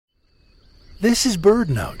This is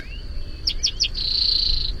BirdNote.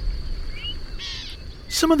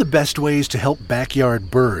 Some of the best ways to help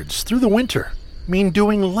backyard birds through the winter mean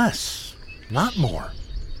doing less, not more.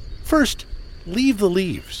 First, leave the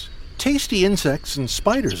leaves. Tasty insects and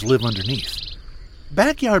spiders live underneath.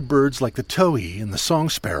 Backyard birds like the towhee and the song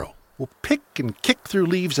sparrow will pick and kick through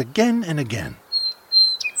leaves again and again.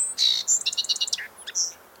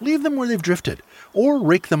 Leave them where they've drifted, or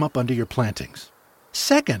rake them up under your plantings.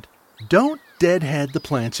 Second, don't deadhead the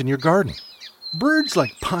plants in your garden. Birds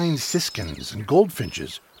like pine siskins and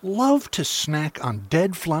goldfinches love to snack on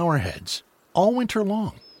dead flower heads all winter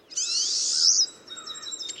long.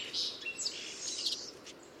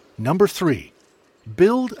 Number 3,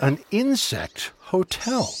 build an insect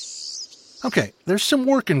hotel. Okay, there's some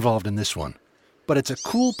work involved in this one, but it's a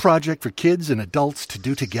cool project for kids and adults to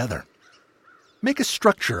do together. Make a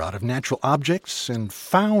structure out of natural objects and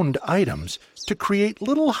found items to create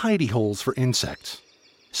little hidey holes for insects.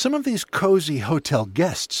 Some of these cozy hotel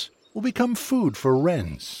guests will become food for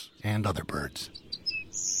wrens and other birds.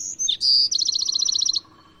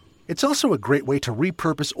 It's also a great way to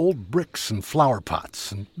repurpose old bricks and flower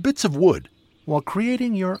pots and bits of wood while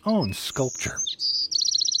creating your own sculpture.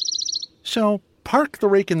 So, park the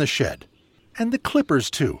rake in the shed, and the clippers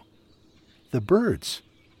too. The birds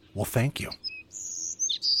will thank you.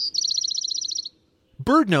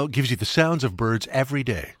 BirdNote gives you the sounds of birds every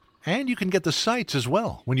day, and you can get the sights as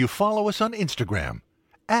well when you follow us on Instagram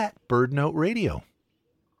 @BirdNote Radio.